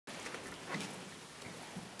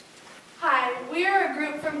we are a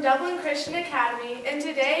group from Dublin Christian Academy, and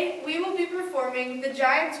today we will be performing The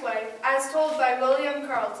Giant's Wife, as told by William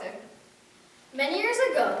Carleton. Many years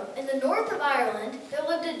ago, in the north of Ireland, there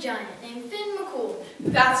lived a giant named Finn McCool.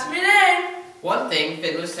 That's me name! One thing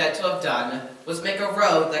Finn was said to have done was make a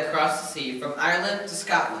road that crossed the sea from Ireland to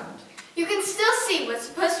Scotland. You can still see what's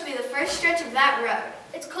supposed to be the first stretch of that road.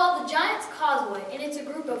 It's called the Giant's Causeway, and it's a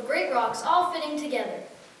group of great rocks all fitting together.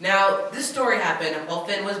 Now, this story happened while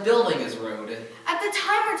Finn was building his road. At the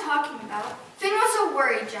time we're talking about, Finn was a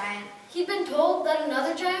worried giant. He'd been told that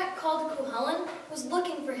another giant called Cuchulainn was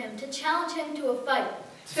looking for him to challenge him to a fight.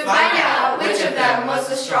 To find out which of them was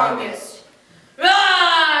the strongest.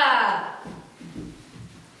 Ah!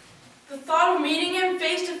 The thought of meeting him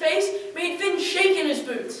face to face made Finn shake in his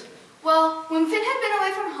boots. Well, when Finn had been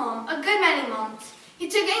away from home a good many months, he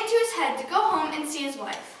took it into his head to go home and see his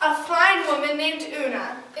wife. A fine woman named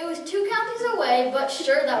Una. It was 2 counties away, but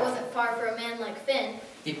sure that wasn't far for a man like Finn.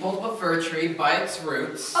 He pulled up a fir tree by its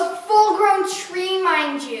roots. A full-grown tree,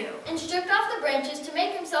 mind you. And stripped off the branches to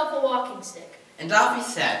make himself a walking stick. And off he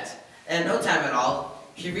set. And in no time at all,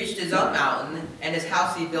 he reached his own mountain and his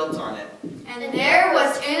house he built on it. And there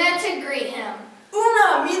was Una to greet him.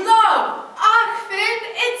 Una, me love! Ah, Finn,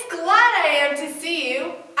 it's glad I am to see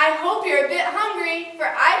you. I hope you're a bit hungry, for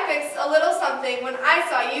I fixed a little something when I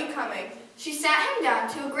saw you coming. She sat him down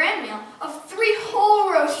to a grand meal of 3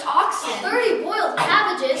 whole roast oxen, 30 boiled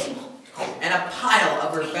cabbages, And a pile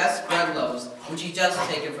of her best bread loaves, which he just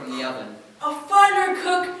taken from the oven. A finer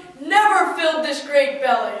cook never filled this great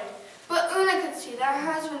belly. But Una could see that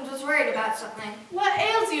her husband was worried about something. What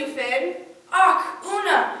ails you, Finn? Ach,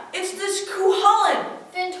 Una, it's this Cuchulainn.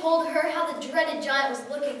 Finn told her how the dreaded giant was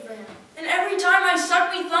looking for him. And every time I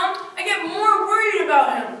suck me thumb, I get more worried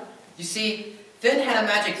about him. You see, Finn had a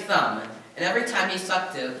magic thumb, and every time he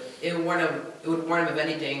sucked it, it would warn him of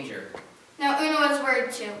any danger. Now Una was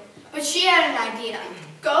worried too, but she had an idea.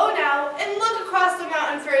 Go now and look across the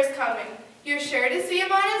mountain for his coming. You're sure to see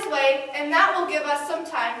him on his way, and that will give us some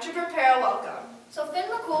time to prepare a welcome. So Finn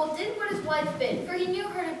McCool did what his wife bid, for he knew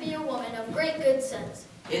her to be a woman of great good sense.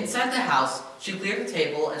 Inside the house, she cleared the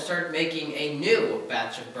table and started making a new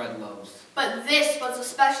batch of bread loaves. But this was a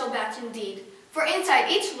special batch indeed, for inside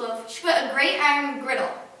each loaf she put a great iron griddle.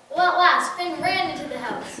 Well, at last, Finn ran into the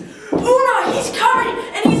house. Una, he's coming,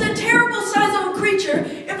 and he's a terrible size of a creature.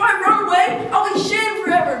 If I run away, I'll be shamed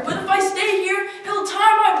forever, but if I stay here, he'll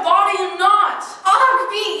tie my body in knots. Ah,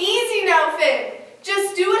 be easy now, Finn.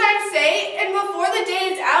 Just do what I say, and before the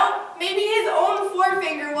day is out, maybe his own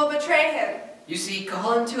forefinger will betray him. You see,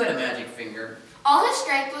 Cuchulainn too had a magic finger. All his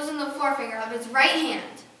strength was in the forefinger of his right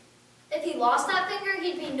hand. If he lost that finger,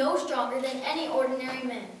 he'd be no stronger than any ordinary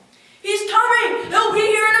man. He's coming! He'll be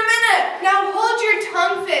here in a minute! Now hold your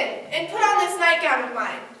tongue, Finn, and put on this nightgown of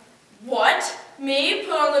mine. What? Me?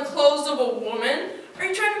 Put on the clothes of a woman? Are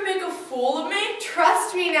you trying to make a fool of me?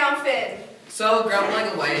 Trust me now, Finn. So, grumbling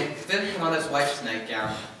away, Finn put on his wife's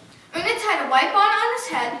nightgown. Una tied a white bonnet on his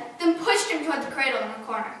head, then pushed him toward the cradle in the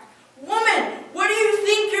corner. Woman, what do you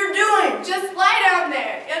think you're doing? Just lie down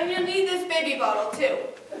there, and you'll need this baby bottle, too.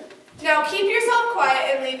 Now keep yourself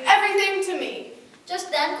quiet and leave everything to me. Just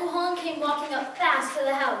then, Cuchulainn came walking up fast to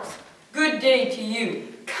the house. Good day to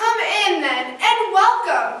you. Come in, then, and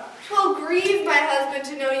welcome. 'Twill grieve my husband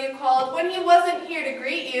to know you called when he wasn't here to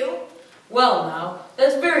greet you. Well now,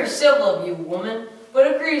 that's very civil of you, woman, but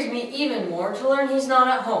it grieves me even more to learn he's not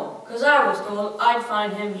at home, 'cause I was told I'd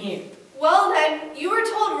find him here. Well then, you were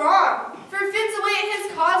told wrong, for Finn's away at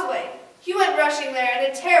his causeway. He went rushing there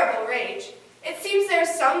in a terrible rage. It seems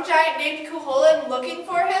there's some giant named Cuchulainn looking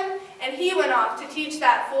for him, and he went off to teach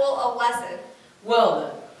that fool a lesson. Well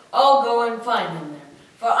then, I'll go and find him there,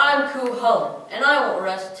 for I'm Cuchulainn, and I won't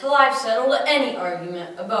rest till I've settled any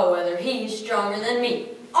argument about whether he's stronger than me.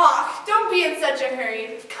 Ach, don't be in such a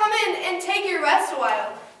hurry. Come in and take your rest a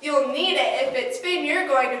while. You'll need it if it's Finn you're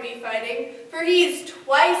going to be fighting, for he's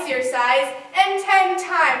twice your size and 10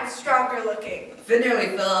 times stronger looking. Finn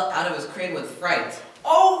nearly fell out of his crate with fright.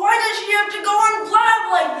 Oh, why did she have to go and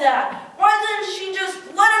blab like that? Why didn't she just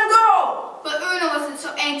let him go? But Una wasn't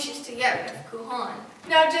so anxious to get rid of Cuchulainn.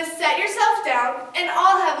 Now just set yourself down, and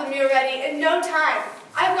I'll have a meal ready in no time.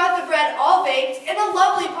 I've got the bread all baked and a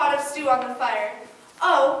lovely pot of stew on the fire.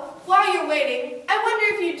 Oh, while you're waiting, I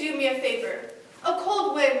wonder if you'd do me a favor. A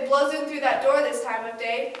cold wind blows in through that door this time of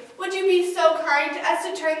day. Would you be so kind as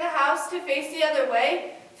to turn the house to face the other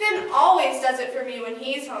way? Finn always does it for me when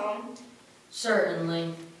he's home.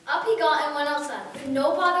 Certainly. Up he got and went outside. With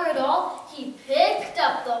no bother at all, he picked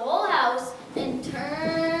up the whole house and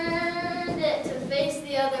turned it to face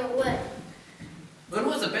the other way. Una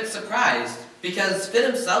was a bit surprised. because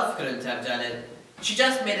Finn himself couldn't have done it. She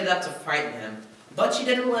just made it up to frighten him, but she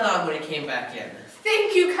didn't let on when he came back in.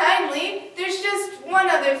 Thank you kindly. There's just one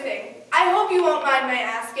other thing. I hope you won't mind my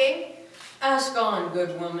asking. Ask on,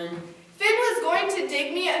 good woman. Finn was going to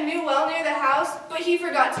dig me a new well near the house, but he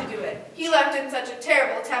forgot to do it. He left in such a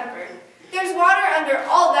terrible temper. There's water under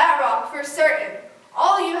all that rock for certain.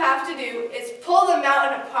 All you have to do is pull the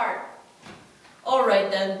mountain apart. All right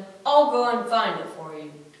then, I'll go and find it for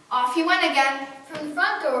you. Off he went again. From the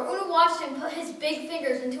front door, Una watched him put his big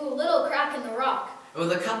fingers into a little crack in the rock.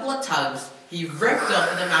 With a couple of tugs, he ripped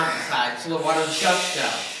open the mountainside so the water gushed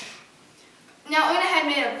out. Now Una had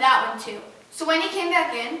made up that one too. So when he came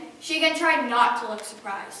back in, she again tried not to look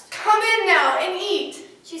surprised. Come in now and eat.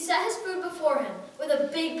 She set his food before him with a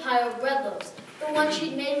big pile of bread loaves, the one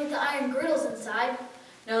she'd made with the iron griddles inside.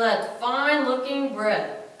 Now that's fine-looking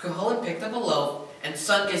bread. Cuchulainn picked up a loaf and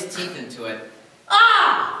sunk his teeth into it.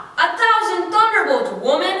 Ah! 1,000 thunderbolts,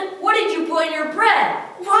 woman! What did you put in your bread?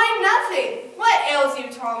 Why, nothing. What ails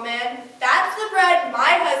you, tall man? That's the bread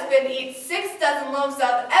my husband eats 6 dozen loaves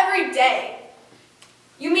of every day.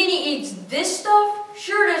 You mean he eats this stuff?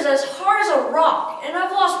 Sure, it is as hard as a rock, and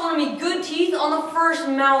I've lost one of me good teeth on the first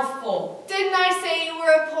mouthful. Didn't I say you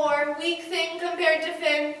were a poor, weak thing compared to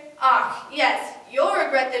Finn? Ah, yes, you'll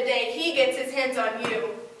regret the day he gets his hands on you.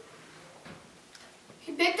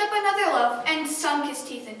 He picked up another loaf and sunk his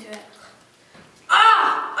teeth into it.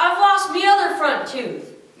 Ah! I've lost me other front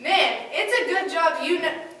tooth. Man, it's a good job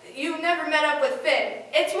you never met up with Finn.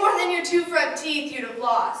 It's more than your 2 front teeth you'd have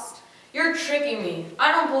lost. You're tricking me.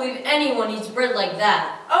 I don't believe anyone eats bread like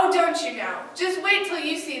that. Oh, don't you now. Just wait till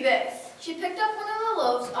you see this. She picked up one of the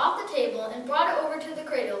loaves off the table and brought it over to the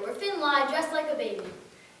cradle where Finn lay dressed like a baby.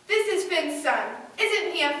 This is Finn's son.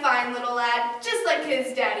 Isn't he a fine little lad, just like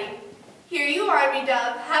his daddy? Here you are, me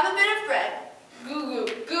dove. Have a bit of bread. Goo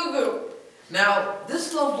goo, goo goo. Now,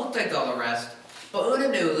 this loaf looked like all the rest, but Una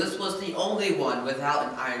knew this was the only one without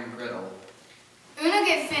an iron griddle. Una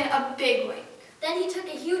gave Finn a big wink. Then he took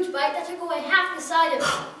a huge bite that took away half the side of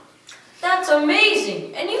it. That's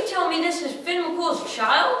amazing. And you tell me this is Finn McCool's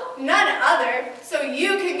child? None other, so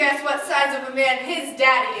you can guess what size of a man his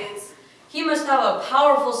daddy is. He must have a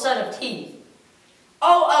powerful set of teeth.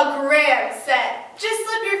 Oh, a grand set. Just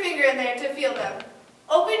slip your finger in there to feel them.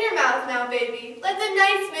 Open your mouth now, baby. Let the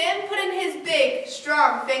nice man put in his big,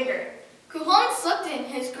 strong finger. Cuchulainn slipped in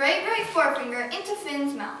his great right forefinger into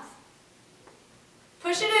Finn's mouth.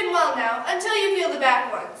 Push it in well now, until you feel the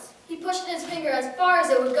back ones. He pushed his finger as far as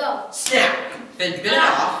it would go, Snap! Finn bit it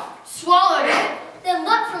off. Swallowed it. then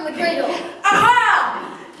leapt from the cradle.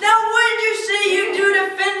 Aha! Now what did you say you do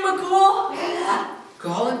to Finn McCool?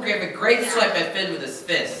 Cuchulainn gave a great swipe at Finn with his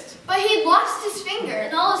fist, But he'd lost his finger.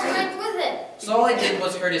 And all his strength with it. so all he did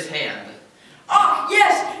was hurt his hand. Oh,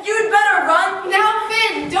 yes, you'd better run. Now,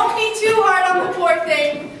 Finn, don't be too hard on the poor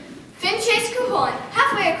thing. Finn chased Cuchulainn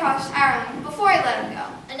halfway across Ireland before he let him go.